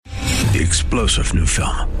The explosive new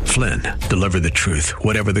film, Flynn, deliver the truth,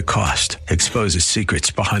 whatever the cost, exposes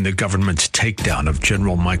secrets behind the government's takedown of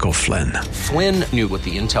General Michael Flynn. Flynn knew what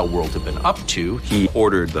the intel world had been up to. He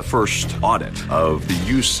ordered the first audit of the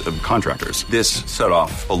use of contractors. This set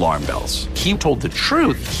off alarm bells. He told the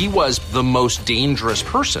truth. He was the most dangerous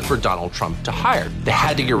person for Donald Trump to hire. They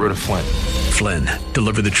had to get rid of Flynn. Flynn,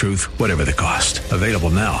 deliver the truth, whatever the cost. Available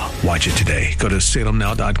now. Watch it today. Go to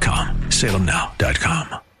salemnow.com.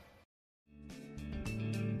 salemnow.com.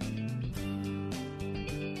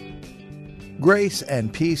 Grace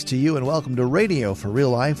and peace to you, and welcome to Radio for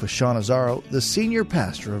Real Life with Sean Azzaro, the senior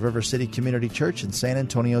pastor of River City Community Church in San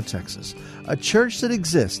Antonio, Texas. A church that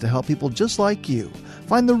exists to help people just like you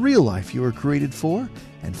find the real life you were created for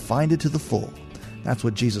and find it to the full. That's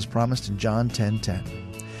what Jesus promised in John 10:10.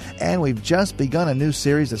 And we've just begun a new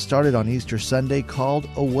series that started on Easter Sunday called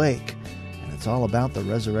Awake, and it's all about the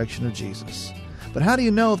resurrection of Jesus. But how do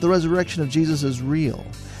you know if the resurrection of Jesus is real?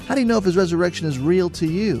 How do you know if his resurrection is real to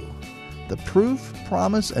you? The proof,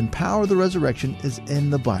 promise, and power of the resurrection is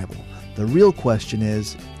in the Bible. The real question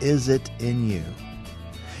is it in you?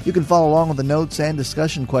 You can follow along with the notes and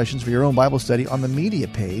discussion questions for your own Bible study on the media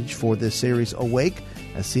page for this series, Awake,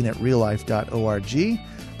 as seen at reallife.org.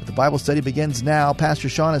 But the Bible study begins now. Pastor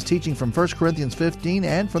Sean is teaching from 1 Corinthians 15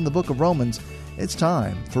 and from the book of Romans. It's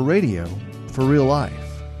time for Radio for Real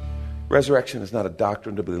Life. Resurrection is not a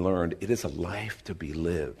doctrine to be learned. It is a life to be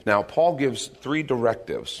lived. Now, Paul gives three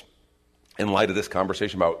directives in light of this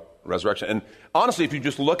conversation about resurrection. And honestly, if you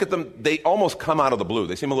just look at them, they almost come out of the blue.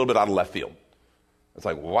 They seem a little bit out of left field. It's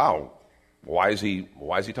like, wow, why is he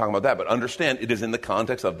talking about that? But understand, it is in the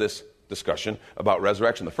context of this discussion about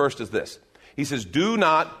resurrection. The first is this. He says, do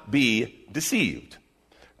not be deceived.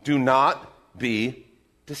 Do not be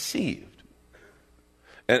deceived.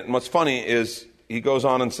 And what's funny is he goes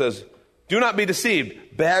on and says, do not be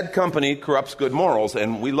deceived. Bad company corrupts good morals.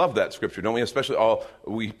 And we love that scripture, don't we? Especially all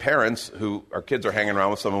we parents who our kids are hanging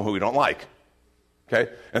around with someone who we don't like. Okay?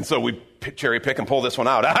 And so we cherry pick and pull this one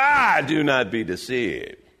out. Aha! Do not be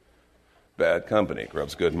deceived. Bad company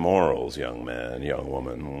corrupts good morals, young man, young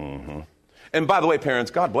woman. Mm-hmm. And by the way,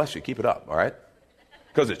 parents, God bless you. Keep it up, all right?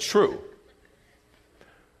 Because it's true.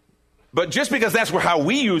 But just because that's how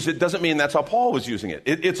we use it doesn't mean that's how Paul was using it.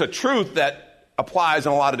 It's a truth that applies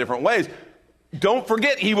in a lot of different ways. Don't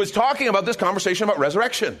forget, he was talking about this conversation about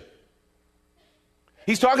resurrection.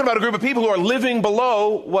 He's talking about a group of people who are living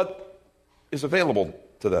below what is available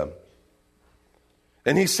to them.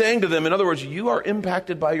 And he's saying to them, in other words, you are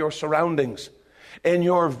impacted by your surroundings. And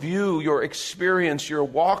your view, your experience, your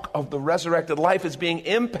walk of the resurrected life is being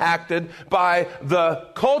impacted by the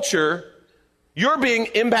culture. You're being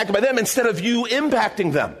impacted by them instead of you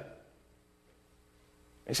impacting them.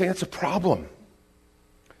 He's saying that's a problem.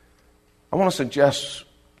 I want to suggest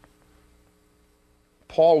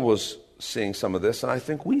Paul was seeing some of this, and I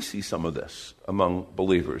think we see some of this among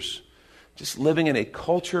believers, just living in a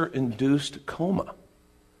culture-induced coma.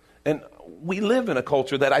 And we live in a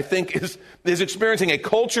culture that I think is experiencing a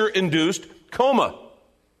culture-induced coma.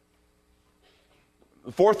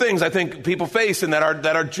 Four things I think people face and that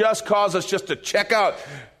are just cause us just to check out.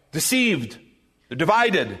 Deceived, they're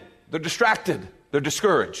divided, they're distracted, they're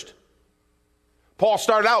discouraged. Paul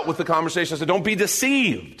started out with the conversation and said, don't be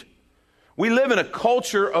deceived. We live in a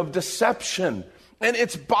culture of deception, and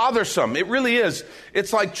it's bothersome. It really is.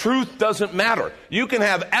 It's like truth doesn't matter. You can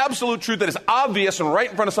have absolute truth that is obvious and right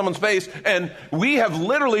in front of someone's face, and we have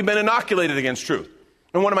literally been inoculated against truth.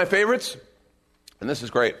 And one of my favorites, and this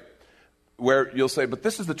is great, where you'll say, but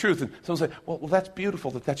this is the truth. And someone will say, well, that's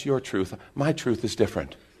beautiful that that's your truth. My truth is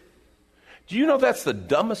different. Do you know that's the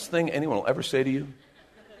dumbest thing anyone will ever say to you?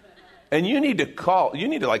 And you need to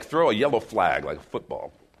throw a yellow flag like a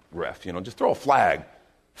football ref, just throw a flag.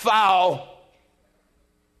 Foul.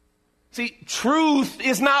 See, truth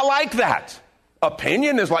is not like that.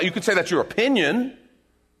 Opinion is like, you could say that's your opinion.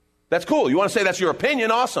 That's cool. You want to say that's your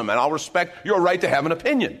opinion? Awesome. And I'll respect your right to have an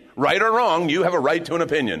opinion. Right or wrong, you have a right to an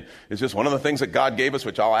opinion. It's just one of the things that God gave us,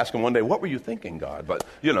 which I'll ask him one day, what were you thinking, God? But,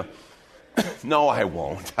 no, I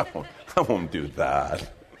won't. I won't do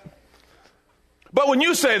that. But when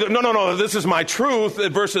you say that, no, this is my truth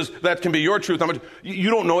versus that can be your truth, you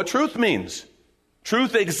don't know what truth means.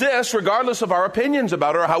 Truth exists regardless of our opinions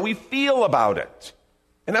about it or how we feel about it.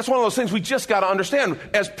 And that's one of those things we just got to understand.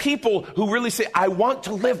 As people who really say, I want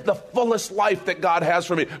to live the fullest life that God has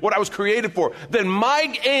for me, what I was created for, then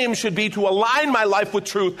my aim should be to align my life with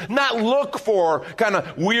truth, not look for kind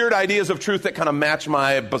of weird ideas of truth that kind of match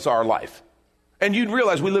my bizarre life. And you'd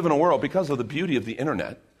realize we live in a world, because of the beauty of the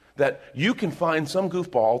internet, that you can find some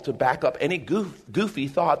goofball to back up any goofy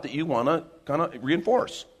thought that you want to kind of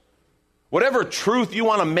reinforce. Whatever truth you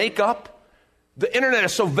want to make up, the internet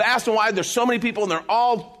is so vast and wide, there's so many people and they're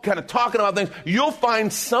all kind of talking about things. You'll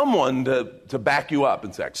find someone to back you up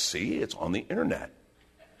and say, see, it's on the internet.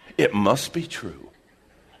 It must be true.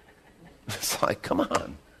 It's like, come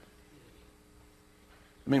on.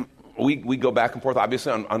 I mean, we go back and forth,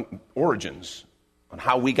 obviously, on origins, on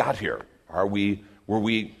how we got here. Were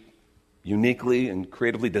we uniquely and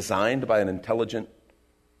creatively designed by an intelligent,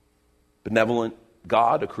 benevolent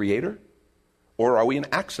God, a creator? Or are we an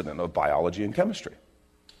accident of biology and chemistry?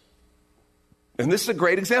 And this is a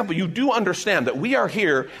great example. You do understand that we are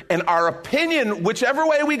here, and our opinion, whichever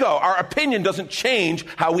way we go, our opinion doesn't change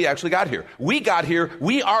how we actually got here. We got here,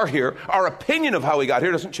 we are here. Our opinion of how we got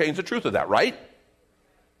here doesn't change the truth of that, right?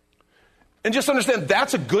 And just understand,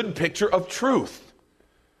 that's a good picture of truth.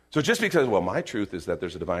 So just because, well, my truth is that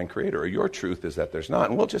there's a divine creator, or your truth is that there's not,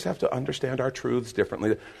 and we'll just have to understand our truths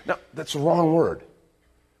differently. No, that's the wrong word.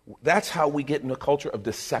 That's how we get into a culture of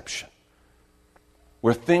deception,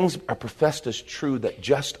 where things are professed as true that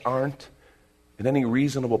just aren't, and any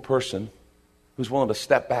reasonable person who's willing to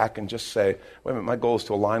step back and just say, wait a minute, my goal is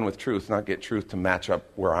to align with truth, not get truth to match up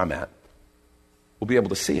where I'm at, will be able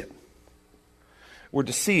to see it. We're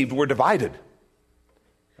deceived, we're divided.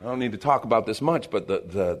 I don't need to talk about this much, but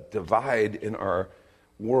the divide in our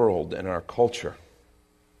world and our culture,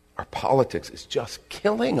 our politics, is just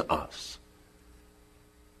killing us.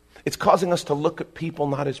 It's causing us to look at people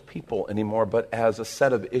not as people anymore, but as a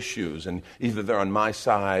set of issues. And either they're on my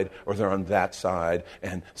side or they're on that side,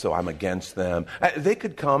 and so I'm against them. They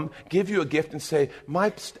could come, give you a gift and say,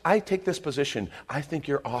 I take this position. I think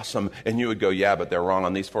you're awesome. And you would go, yeah, but they're wrong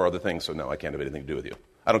on these 4 other things, so no, I can't have anything to do with you.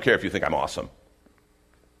 I don't care if you think I'm awesome.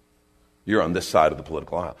 You're on this side of the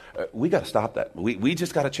political aisle. We got to stop that. We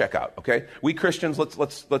just got to check out, okay? We Christians,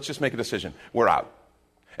 let's just make a decision. We're out.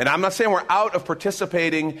 And I'm not saying we're out of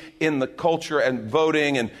participating in the culture and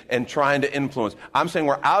voting and trying to influence. I'm saying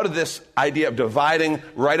we're out of this idea of dividing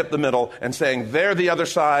right up the middle and saying they're the other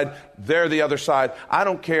side, they're the other side. I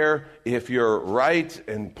don't care if you're right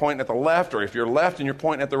and pointing at the left, or if you're left and you're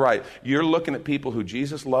pointing at the right. You're looking at people who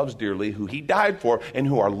Jesus loves dearly, who he died for, and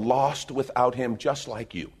who are lost without him just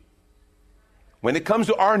like you. When it comes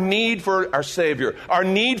to our need for our Savior, our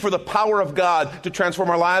need for the power of God to transform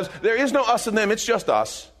our lives, there is no us and them, it's just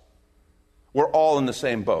us. We're all in the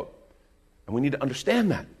same boat. And we need to understand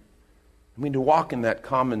that. We need to walk in that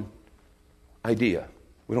common idea.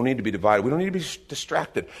 We don't need to be divided. We don't need to be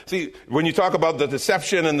distracted. See, when you talk about the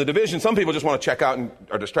deception and the division, some people just want to check out and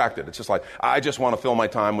are distracted. It's just like, I just want to fill my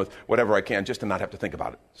time with whatever I can just to not have to think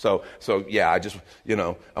about it. So yeah, I just,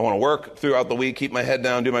 I want to work throughout the week, keep my head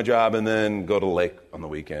down, do my job, and then go to the lake on the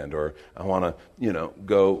weekend. Or I want to,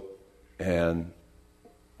 go and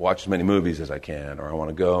watch as many movies as I can. Or I want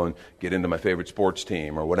to go and get into my favorite sports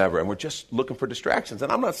team or whatever. And we're just looking for distractions. And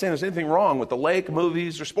I'm not saying there's anything wrong with the lake,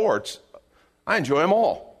 movies, or sports. I enjoy them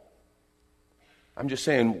all. I'm just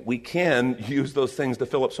saying we can use those things to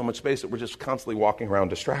fill up so much space that we're just constantly walking around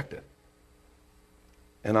distracted.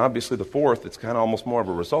 And obviously the fourth, it's kind of almost more of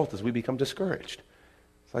a result, is we become discouraged.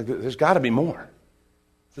 It's like, there's got to be more.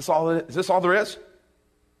 Is this all there is?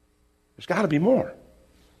 There's got to be more.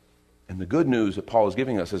 And the good news that Paul is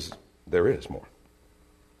giving us is there is more.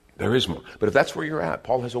 There is more. But if that's where you're at,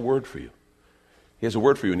 Paul has a word for you. He has a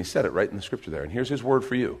word for you, and he said it right in the scripture there. And here's his word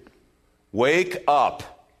for you. Wake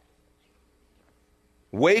up.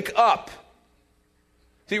 Wake up.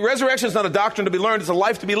 See, resurrection is not a doctrine to be learned, it's a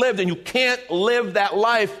life to be lived, and you can't live that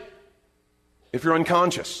life if you're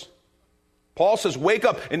unconscious. Paul says, wake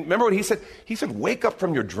up. And remember what he said? He said, wake up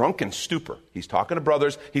from your drunken stupor. He's talking to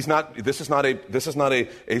brothers. This is not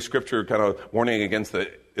a scripture kind of warning against the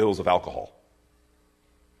ills of alcohol.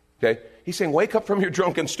 Okay? He's saying, wake up from your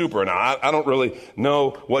drunken stupor. Now, I don't really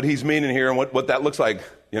know what he's meaning here and what that looks like.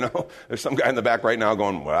 There's some guy in the back right now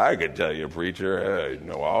going, well, I could tell you, preacher, I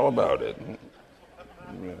know all about it.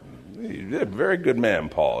 He's a very good man,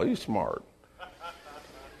 Paul. He's smart.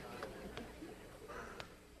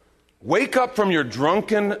 Wake up from your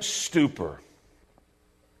drunken stupor.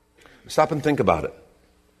 Stop and think about it.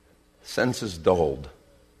 Senses dulled.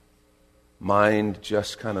 Mind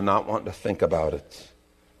just kind of not wanting to think about it.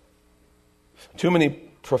 Too many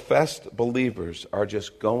professed believers are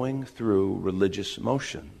just going through religious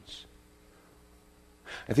motions.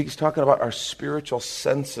 I think he's talking about our spiritual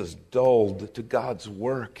senses dulled to God's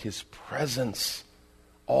work, his presence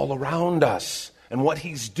all around us, and what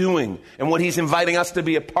he's doing, and what he's inviting us to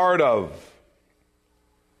be a part of.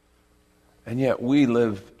 And yet we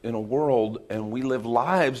live in a world, and we live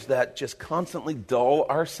lives that just constantly dull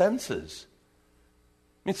our senses.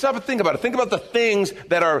 mean, stop and think about it. Think about the things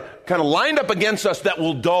that are kind of lined up against us that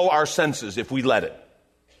will dull our senses if we let it.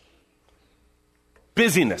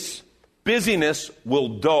 Busyness. Busyness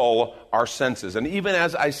will dull our senses. And even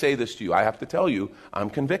as I say this to you, I have to tell you, I'm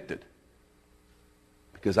convicted.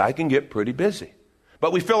 Because I can get pretty busy.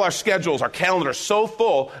 But we fill our schedules, our calendars so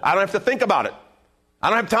full, I don't have to think about it. I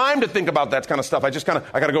don't have time to think about that kind of stuff. I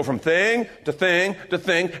got to go from thing to thing to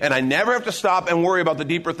thing, and I never have to stop and worry about the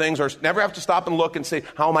deeper things, or never have to stop and look and say,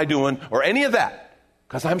 how am I doing, or any of that,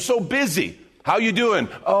 because I'm so busy. How you doing?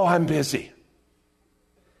 Oh, I'm busy.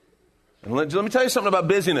 And let me tell you something about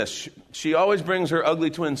busyness. She always brings her ugly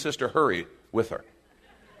twin sister, Hurry, with her.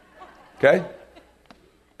 Okay?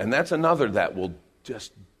 And that's another that will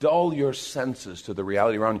just dull your senses to the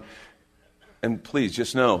reality around you. And please,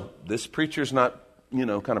 just know, this preacher's not,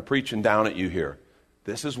 kind of preaching down at you here.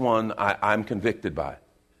 This is one I'm convicted by.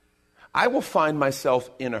 I will find myself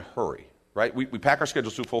in a hurry, right? We pack our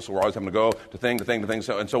schedules too full, so we're always having to go to thing, to thing, to thing.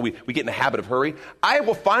 So we get in the habit of hurry. I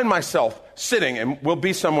will find myself sitting, and we'll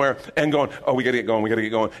be somewhere and going, oh, we got to get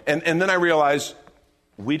going. And then I realize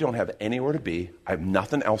we don't have anywhere to be. I have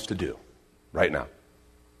nothing else to do right now.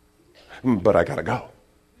 But I got to go.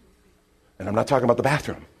 And I'm not talking about the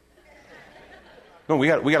bathroom. No, we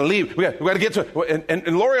got to leave. We got to get to it.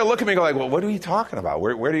 And Lori will look at me and go like, well, what are you talking about?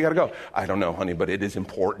 Where do you got to go? I don't know, honey, but it is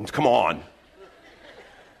important. Come on.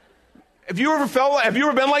 Have you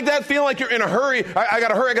ever been like that? Feeling like you're in a hurry. I got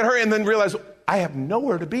to hurry, and then realize I have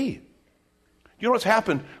nowhere to be. You know what's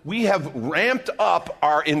happened? We have ramped up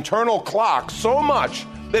our internal clock so much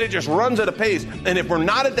that it just runs at a pace. And if we're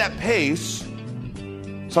not at that pace,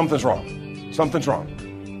 something's wrong. Something's wrong.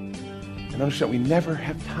 And understand, we never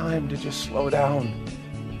have time to just slow down,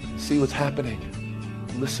 see what's happening,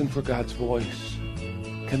 listen for God's voice.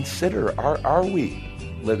 Consider, are we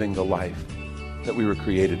living the life that we were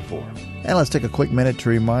created for? And let's take a quick minute to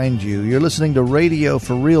remind you, you're listening to Radio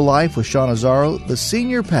for Real Life with Sean Azzaro, the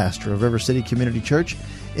senior pastor of River City Community Church,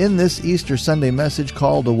 in this Easter Sunday message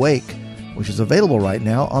called Awake, which is available right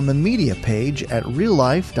now on the media page at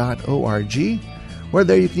reallife.org, where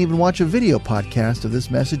there you can even watch a video podcast of this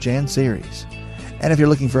message and series. And if you're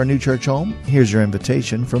looking for a new church home, here's your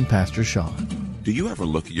invitation from Pastor Sean. Do you ever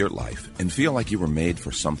look at your life and feel like you were made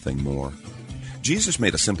for something more? Jesus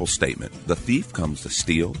made a simple statement. The thief comes to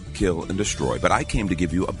steal, kill, and destroy, but I came to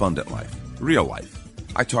give you abundant life, real life.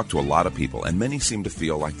 I talk to a lot of people, and many seem to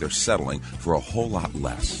feel like they're settling for a whole lot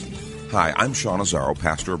less. Hi, I'm Sean Azzaro,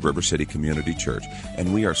 pastor of River City Community Church,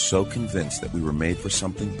 and we are so convinced that we were made for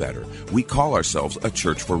something better. We call ourselves a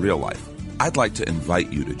church for real life. I'd like to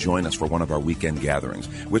invite you to join us for one of our weekend gatherings,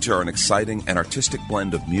 which are an exciting and artistic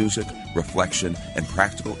blend of music, reflection, and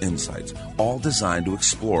practical insights, all designed to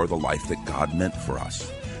explore the life that God meant for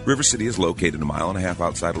us. River City is located a mile and a half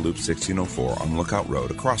outside of Loop 1604 on Lookout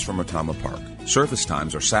Road across from Otama Park. Service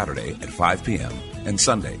times are Saturday at 5 p.m. and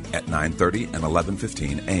Sunday at 9:30 and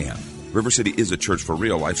 11:15 a.m. River City is a church for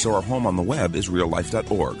real life, so our home on the web is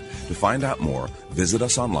reallife.org. To find out more, visit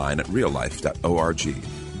us online at reallife.org.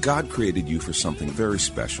 God created you for something very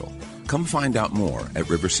special. Come find out more at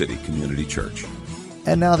River City Community Church.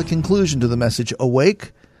 And now the conclusion to the message,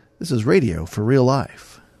 Awake. This is Radio for Real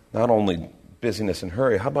Life. Not only busyness and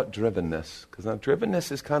hurry, how about drivenness? Because now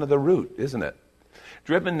drivenness is kind of the root, isn't it?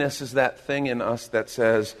 Drivenness is that thing in us that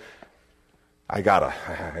says, I gotta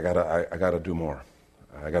do more.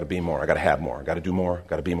 I got to be more. I got to have more. I got to do more.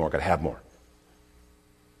 Got to be more. Got to have more.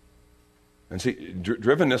 And see,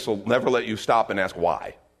 drivenness will never let you stop and ask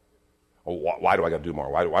why. Oh, why do I got to do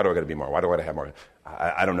more? Why do I got to be more? Why do I got to have more?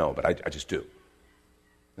 I don't know, but I just do.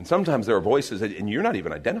 And sometimes there are voices, and you're not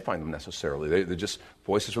even identifying them necessarily. They're just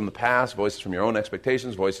voices from the past, voices from your own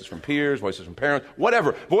expectations, voices from peers, voices from parents,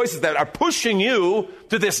 whatever. Voices that are pushing you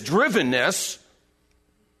to this drivenness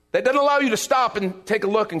that doesn't allow you to stop and take a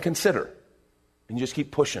look and consider. And you just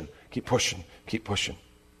keep pushing, keep pushing, keep pushing.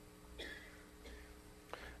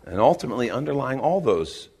 And ultimately, underlying all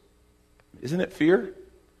those, isn't it fear?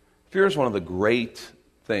 Fear is one of the great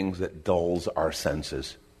things that dulls our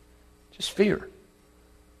senses. Just fear.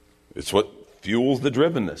 It's what fuels the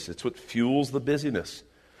drivenness. It's what fuels the busyness.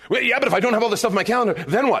 Well, yeah, but if I don't have all this stuff on my calendar,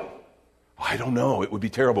 then what? I don't know. It would be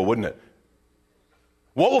terrible, wouldn't it?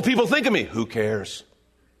 What will people think of me? Who cares?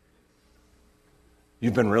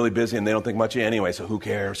 You've been really busy and they don't think much of you anyway, so who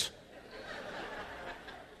cares?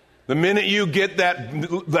 The minute you get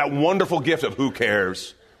that wonderful gift of who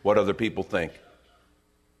cares what other people think.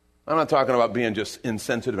 I'm not talking about being just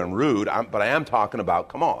insensitive and rude, but I am talking about,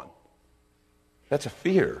 come on. That's a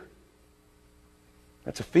fear.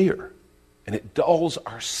 That's a fear. And it dulls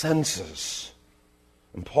our senses.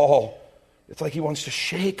 And Paul, it's like he wants to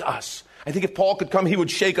shake us. I think if Paul could come, he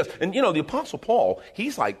would shake us. And, the Apostle Paul,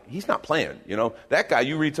 he's not playing. That guy,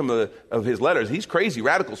 you read some of his letters, he's crazy,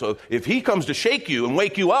 radical. So if he comes to shake you and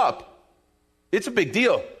wake you up, it's a big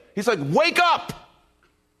deal. He's like, wake up!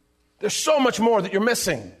 There's so much more that you're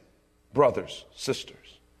missing, brothers, sisters.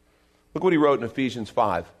 Look what he wrote in Ephesians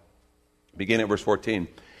 5, beginning at verse 14.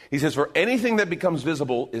 He says, for anything that becomes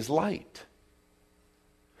visible is light.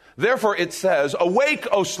 Therefore it says, awake,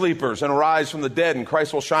 O sleepers, and arise from the dead, and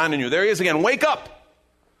Christ will shine on you. There he is again, wake up!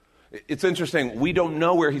 It's interesting, we don't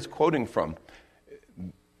know where he's quoting from.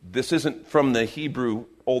 This isn't from the Hebrew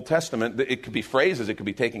Old Testament. It could be phrases, it could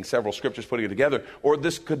be taking several scriptures, putting it together, or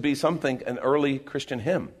this could be something, an early Christian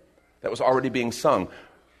hymn that was already being sung.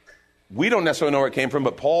 We don't necessarily know where it came from,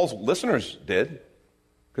 but Paul's listeners did,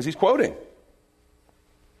 because he's quoting.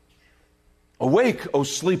 Awake, O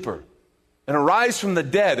sleeper, and arise from the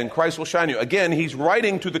dead, and Christ will shine you. Again, he's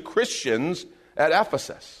writing to the Christians at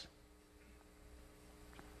Ephesus.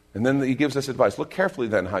 And then he gives us advice. Look carefully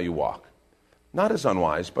then how you walk. Not as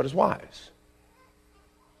unwise, but as wise.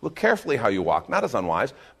 Look carefully how you walk. Not as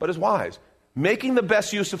unwise, but as wise. Making the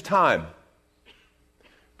best use of time.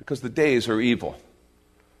 Because the days are evil.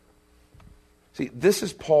 See, this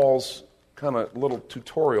is Paul's kind of little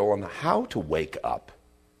tutorial on how to wake up.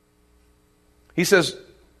 He says,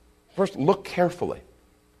 first, look carefully.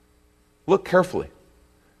 Look carefully.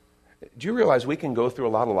 Do you realize we can go through a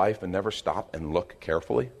lot of life and never stop and look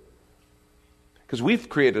carefully? Because we've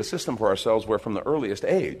created a system for ourselves where from the earliest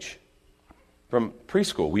age, from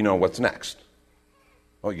preschool, we know what's next.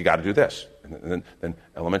 Oh, you got to do this. And then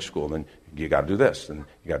elementary school, and then you got to do this, and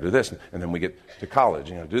you got to do this. And then we get to college,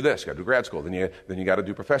 and you got to do this, you got to do grad school, then you got to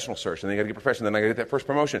do professional search, and then you got to get professional, then I got to get that first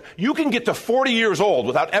promotion. You can get to 40 years old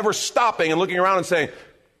without ever stopping and looking around and saying,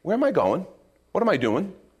 where am I going? What am I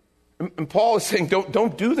doing? And Paul is saying,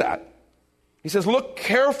 don't do that. He says, look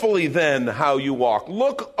carefully then how you walk.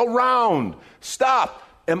 Look around. Stop.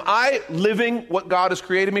 Am I living what God has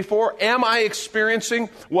created me for? Am I experiencing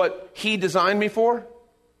what He designed me for?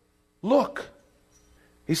 Look.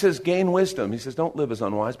 He says, gain wisdom. He says, don't live as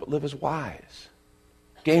unwise, but live as wise.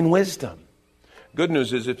 Gain wisdom. Good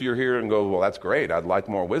news is if you're here and go, well, that's great. I'd like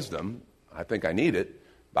more wisdom. I think I need it.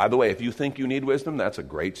 By the way, if you think you need wisdom, that's a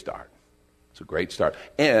great start. It's a great start.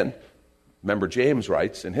 And remember, James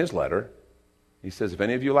writes in his letter, he says, if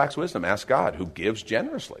any of you lacks wisdom, ask God, who gives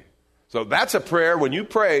generously. So that's a prayer. When you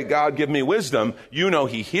pray, God, give me wisdom, you know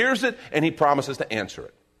He hears it and He promises to answer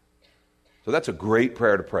it. So that's a great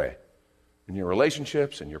prayer to pray. In your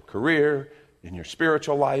relationships, in your career, in your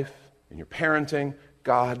spiritual life, in your parenting,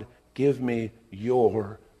 God, give me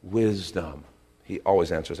your wisdom. He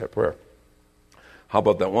always answers that prayer. How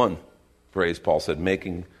about that one phrase Paul said,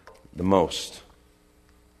 making the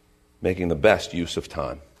best use of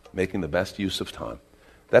time. Making the best use of time.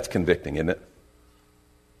 That's convicting, isn't it?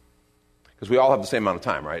 Because we all have the same amount of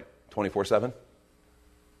time, right? 24/7?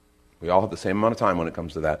 We all have the same amount of time when it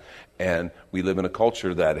comes to that. And we live in a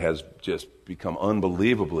culture that has just become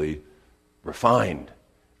unbelievably refined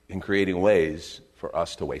in creating ways for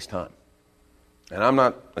us to waste time. And I'm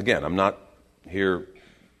not here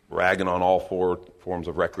ragging on all four forms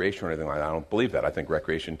of recreation or anything like that. I don't believe that. I think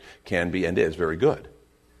recreation can be and is very good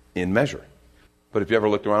in measure. But if you ever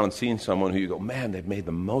looked around and seen someone who you go, man, they've made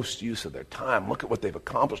the most use of their time. Look at what they've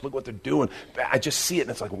accomplished. Look what they're doing. I just see it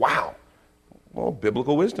and it's like, wow. Well,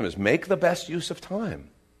 biblical wisdom is make the best use of time.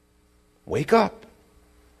 Wake up.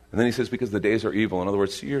 And then he says, because the days are evil. In other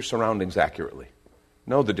words, see your surroundings accurately.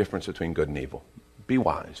 Know the difference between good and evil. Be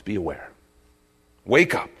wise. Be aware.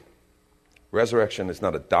 Wake up. Resurrection is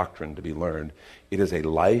not a doctrine to be learned. It is a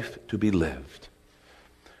life to be lived.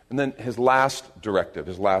 And then his last directive,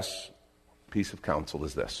 his last piece of counsel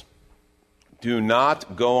is this. Do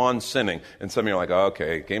not go on sinning. And some of you are like, oh,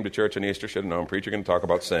 okay, came to church on Easter, should have known, preacher going to talk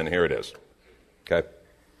about sin. Here it is. Okay?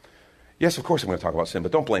 Yes, of course I'm going to talk about sin,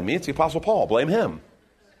 but don't blame me. It's the Apostle Paul. Blame him.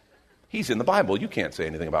 He's in the Bible. You can't say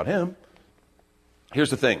anything about him. Here's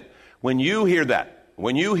the thing. When you hear that,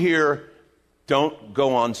 when you hear don't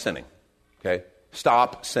go on sinning, okay,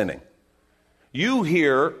 stop sinning, you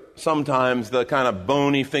hear sometimes the kind of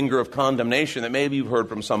bony finger of condemnation that maybe you've heard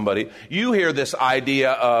from somebody. You hear this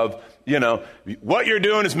idea of, what you're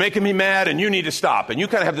doing is making me mad and you need to stop. And you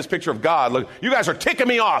kind of have this picture of God. Look, you guys are ticking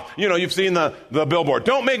me off. You've seen the billboard.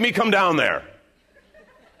 Don't make me come down there.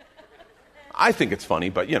 I think it's funny,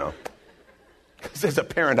 but because as a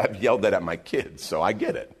parent, I've yelled that at my kids, so I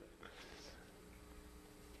get it.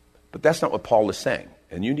 But that's not what Paul is saying.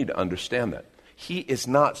 And you need to understand that. He is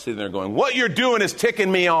not sitting there going, what you're doing is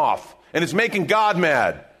ticking me off, and it's making God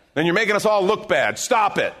mad, and you're making us all look bad.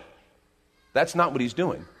 Stop it. That's not what he's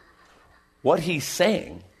doing. What he's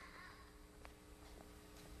saying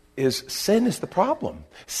is sin is the problem.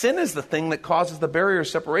 Sin is the thing that causes the barrier of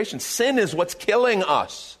separation. Sin is what's killing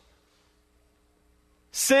us.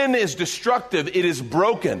 Sin is destructive. It is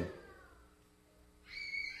broken.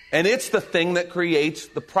 And it's the thing that creates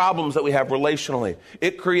the problems that we have relationally.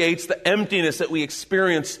 It creates the emptiness that we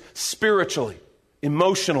experience spiritually,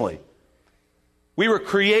 emotionally. We were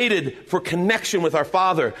created for connection with our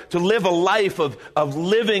Father, to live a life of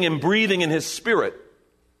living and breathing in His Spirit.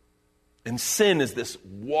 And sin is this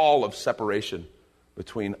wall of separation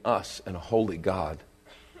between us and a holy God.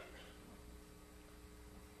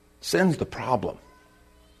 Sin's the problem.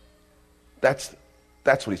 That's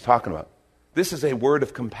what he's talking about. This is a word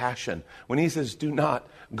of compassion. When he says, do not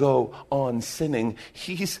go on sinning,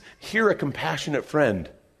 he's here a compassionate friend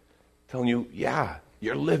telling you, yeah,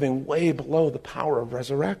 you're living way below the power of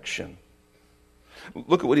resurrection.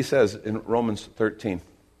 Look at what he says in Romans 13,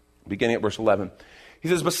 beginning at verse 11. He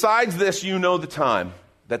says, besides this, you know the time,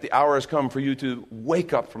 that the hour has come for you to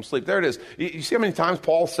wake up from sleep. There it is. You see how many times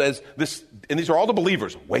Paul says this, and these are all the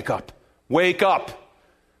believers, wake up, wake up.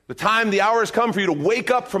 The hour has come for you to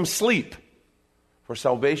wake up from sleep. For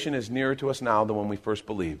salvation is nearer to us now than when we first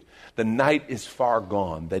believed. The night is far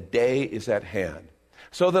gone. The day is at hand.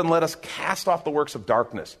 So then let us cast off the works of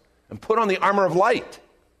darkness and put on the armor of light.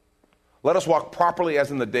 Let us walk properly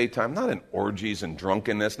as in the daytime, not in orgies and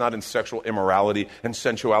drunkenness, not in sexual immorality and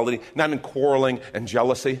sensuality, not in quarreling and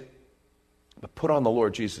jealousy, but put on the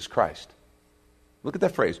Lord Jesus Christ. Look at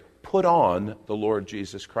that phrase. Put on the Lord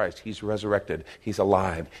Jesus Christ. He's resurrected. He's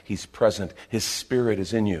alive. He's present. His Spirit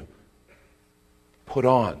is in you. Put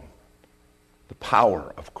on the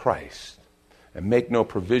power of Christ and make no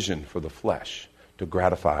provision for the flesh to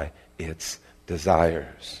gratify its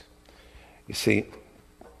desires. You see,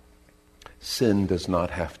 sin does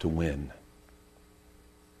not have to win.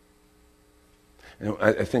 And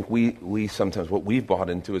I think we sometimes, what we've bought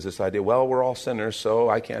into is this idea, well, we're all sinners, so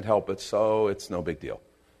I can't help it, so it's no big deal.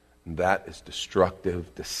 And that is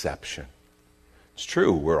destructive deception. It's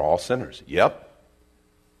true, we're all sinners. Yep.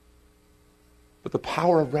 But the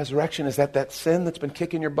power of resurrection is that sin that's been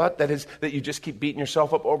kicking your butt, that you just keep beating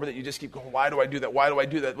yourself up over, that you just keep going, why do I do that? Why do I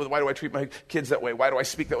do that? Why do I treat my kids that way? Why do I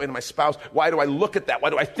speak that way to my spouse? Why do I look at that? Why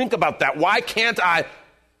do I think about that? Why can't I?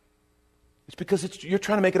 It's because you're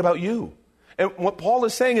trying to make it about you. And what Paul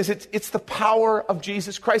is saying is it's the power of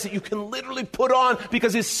Jesus Christ that you can literally put on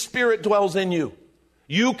because His Spirit dwells in you.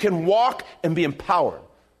 You can walk and be empowered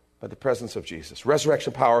by the presence of Jesus.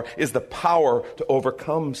 Resurrection power is the power to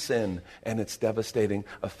overcome sin and its devastating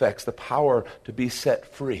effects. The power to be set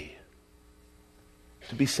free.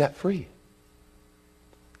 To be set free.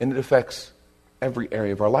 And it affects every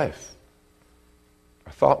area of our life.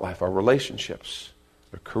 Our thought life, our relationships,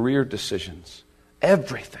 our career decisions,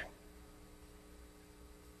 everything.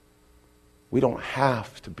 We don't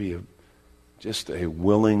have to be just a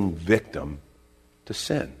willing victim to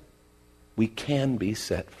sin. We can be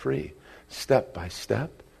set free, step by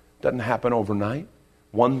step. Doesn't happen overnight,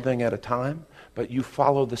 one thing at a time, but you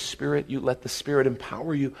follow the Spirit, you let the Spirit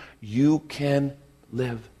empower you, you can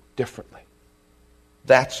live differently.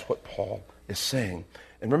 That's what Paul is saying.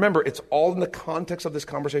 And remember, it's all in the context of this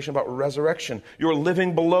conversation about resurrection. You're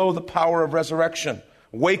living below the power of resurrection.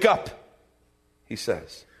 Wake up, he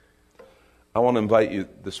says. I want to invite you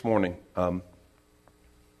this morning.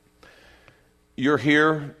 You're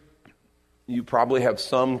here. You probably have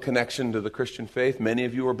some connection to the Christian faith. Many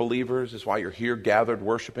of you are believers. That's why you're here gathered,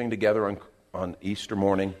 worshiping together on Easter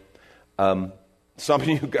morning. Some of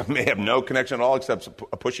you may have no connection at all except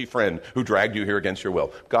a pushy friend who dragged you here against your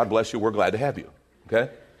will. God bless you. We're glad to have you.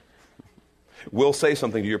 Okay? We'll say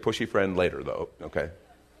something to your pushy friend later, though. Okay?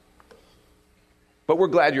 But we're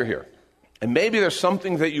glad you're here. And maybe there's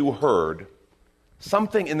something that you heard,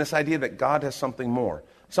 something in this idea that God has something more.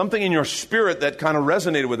 Something in your spirit that kind of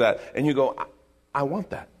resonated with that. And you go, I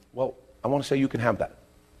want that. Well, I want to say you can have that.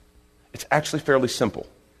 It's actually fairly simple.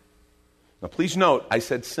 Now, please note, I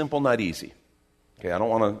said simple, not easy. Okay, I don't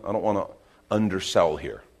want to undersell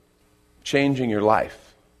here. Changing your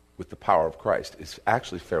life with the power of Christ is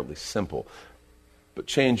actually fairly simple. But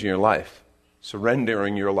changing your life,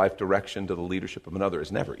 surrendering your life direction to the leadership of another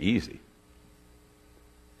is never easy.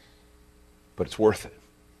 But it's worth it.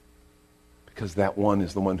 Because that one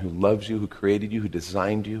is the one who loves you, who created you, who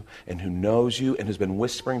designed you, and who knows you, and has been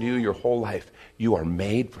whispering to you your whole life. You are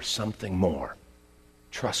made for something more.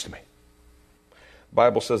 Trust me. The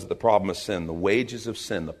Bible says that the problem is sin. The wages of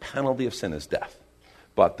sin, the penalty of sin is death.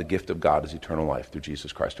 But the gift of God is eternal life through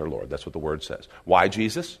Jesus Christ our Lord. That's what the Word says. Why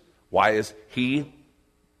Jesus? Why is He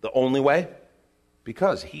the only way?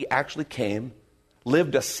 Because He actually came,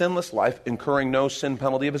 lived a sinless life, incurring no sin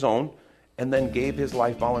penalty of His own, and then gave his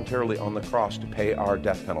life voluntarily on the cross to pay our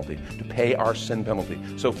death penalty, to pay our sin penalty.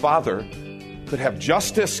 So Father could have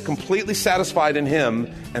justice completely satisfied in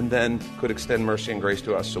him, and then could extend mercy and grace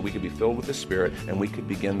to us so we could be filled with his Spirit and we could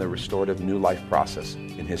begin the restorative new life process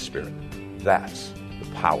in his Spirit. That's the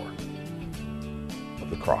power of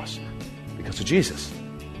the cross. Because of Jesus.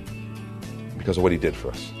 Because of what he did for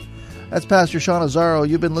us. That's Pastor Sean Azzaro.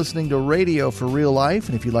 You've been listening to Radio for Real Life,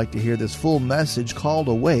 and if you'd like to hear this full message called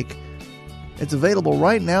Awake, it's available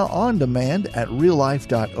right now on demand at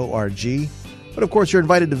reallife.org. But of course, you're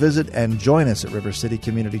invited to visit and join us at River City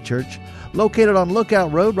Community Church, located on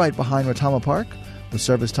Lookout Road right behind Retama Park, with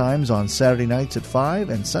service times on Saturday nights at 5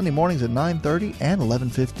 and Sunday mornings at 9:30 and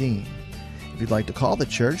 11:15. If you'd like to call the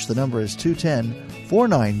church, the number is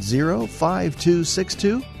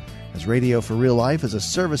 210-490-5262, as Radio for Real Life is a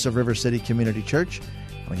service of River City Community Church,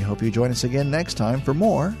 and we hope you join us again next time for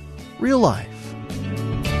more Real Life.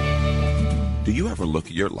 Do you ever look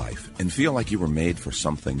at your life and feel like you were made for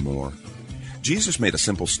something more? Jesus made a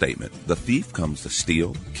simple statement. The thief comes to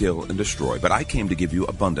steal, kill, and destroy, but I came to give you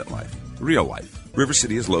abundant life, real life. River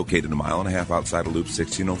City is located a mile and a half outside of Loop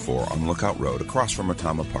 1604 on Lookout Road across from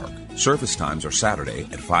Retama Park. Service times are Saturday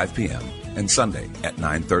at 5 p.m. and Sunday at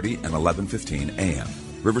 9:30 and 11:15 a.m.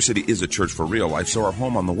 River City is a church for real life, so our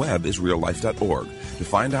home on the web is reallife.org. To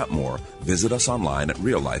find out more, visit us online at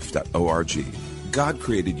reallife.org. God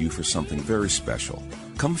created you for something very special.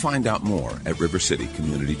 Come find out more at River City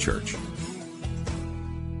Community Church.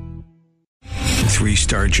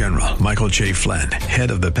 3-star General Michael J. Flynn,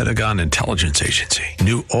 head of the Pentagon Intelligence Agency,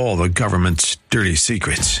 knew all the government's dirty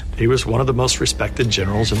secrets. He was one of the most respected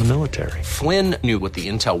generals in the military. Flynn knew what the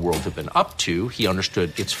intel world had been up to. He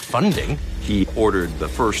understood its funding. He ordered the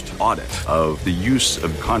first audit of the use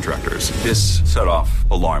of contractors. This set off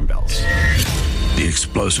alarm bells. The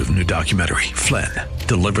explosive new documentary, Flynn,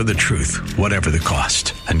 Deliver the Truth, Whatever the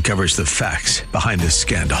Cost, uncovers the facts behind this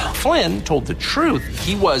scandal. Flynn told the truth.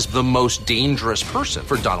 He was the most dangerous person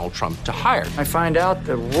for Donald Trump to hire. I find out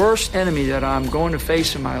the worst enemy that I'm going to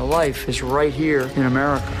face in my life is right here in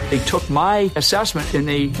America. They took my assessment and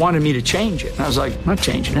they wanted me to change it. And I was like, I'm not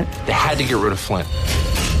changing it. They had to get rid of Flynn.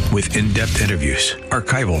 With in-depth interviews,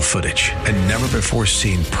 archival footage, and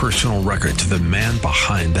never-before-seen personal records of the man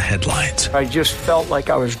behind the headlines. I just felt like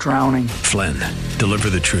I was drowning. Flynn, Deliver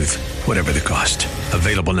the Truth, Whatever the Cost.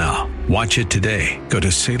 Available now. Watch it today. Go to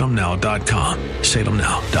salemnow.com.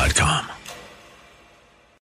 salemnow.com.